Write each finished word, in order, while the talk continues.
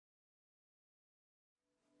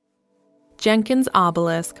Jenkins'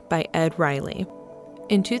 Obelisk by Ed Reilly.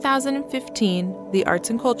 In 2015, the Arts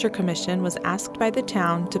and Culture Commission was asked by the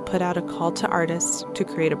town to put out a call to artists to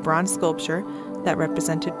create a bronze sculpture that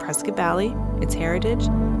represented Prescott Valley, its heritage,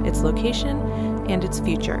 its location, and its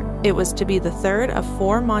future. It was to be the third of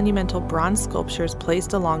 4 monumental bronze sculptures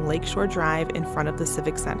placed along Lakeshore Drive in front of the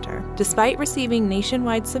Civic Center. Despite receiving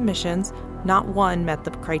nationwide submissions, not one met the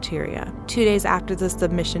criteria. 2 days after the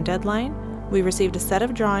submission deadline, we received a set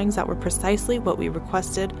of drawings that were precisely what we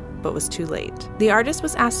requested, but was too late. The artist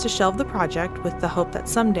was asked to shelve the project with the hope that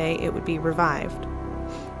someday it would be revived.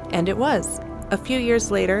 And it was. A few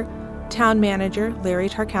years later, town manager Larry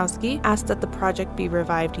Tarkowski asked that the project be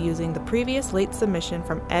revived using the previous late submission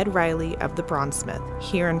from Ed Reilly of the Bronzesmith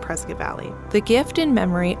here in Prescott Valley. The gift in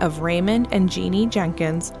memory of Raymond and Jeannie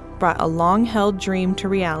Jenkins brought a long-held dream to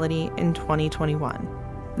reality in 2021.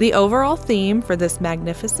 The overall theme for this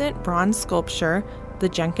magnificent bronze sculpture, the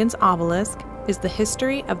Jenkins Obelisk, is the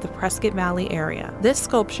history of the Prescott Valley area. This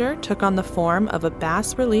sculpture took on the form of a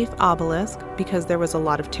bas-relief obelisk because there was a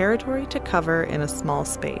lot of territory to cover in a small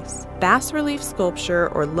space. Bas-relief sculpture,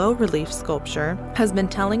 or low-relief sculpture, has been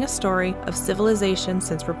telling a story of civilization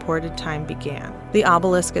since reported time began. The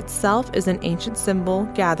obelisk itself is an ancient symbol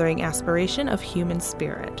gathering aspiration of human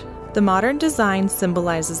spirit. The modern design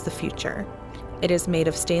symbolizes the future. It is made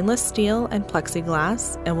of stainless steel and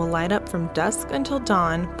plexiglass and will light up from dusk until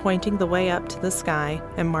dawn, pointing the way up to the sky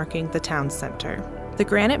and marking the town center. The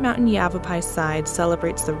Granite Mountain Yavapai side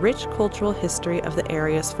celebrates the rich cultural history of the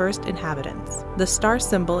area's first inhabitants. The star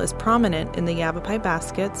symbol is prominent in the Yavapai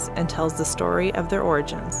baskets and tells the story of their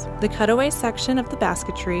origins. The cutaway section of the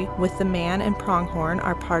basketry with the man and pronghorn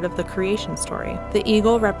are part of the creation story. The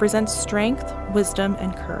eagle represents strength, wisdom,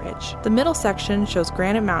 and courage. The middle section shows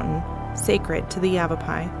Granite Mountain, sacred to the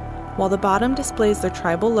Yavapai, while the bottom displays their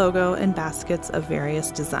tribal logo and baskets of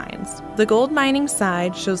various designs. The gold mining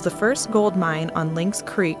side shows the first gold mine on Lynx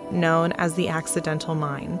Creek, known as the Accidental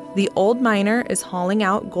Mine. The old miner is hauling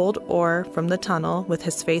out gold ore from the tunnel with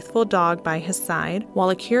his faithful dog by his side, while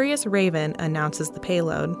a curious raven announces the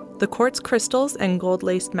payload. The quartz crystals and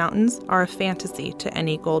gold-laced mountains are a fantasy to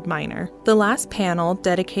any gold miner. The last panel,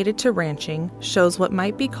 dedicated to ranching, shows what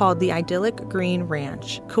might be called the idyllic green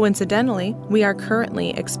ranch. Coincidentally, we are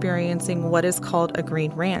currently experiencing what is called a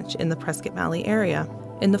green ranch in the Prescott Valley area.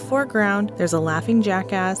 In the foreground, there's a laughing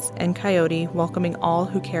jackass and coyote welcoming all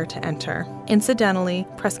who care to enter. Incidentally,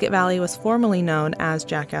 Prescott Valley was formerly known as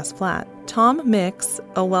Jackass Flat. Tom Mix,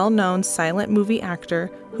 a well-known silent movie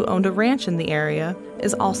actor who owned a ranch in the area,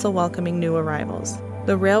 is also welcoming new arrivals.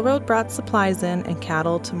 The railroad brought supplies in and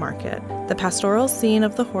cattle to market. The pastoral scene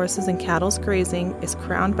of the horses and cattle's grazing is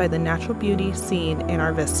crowned by the natural beauty seen in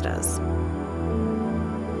our vistas.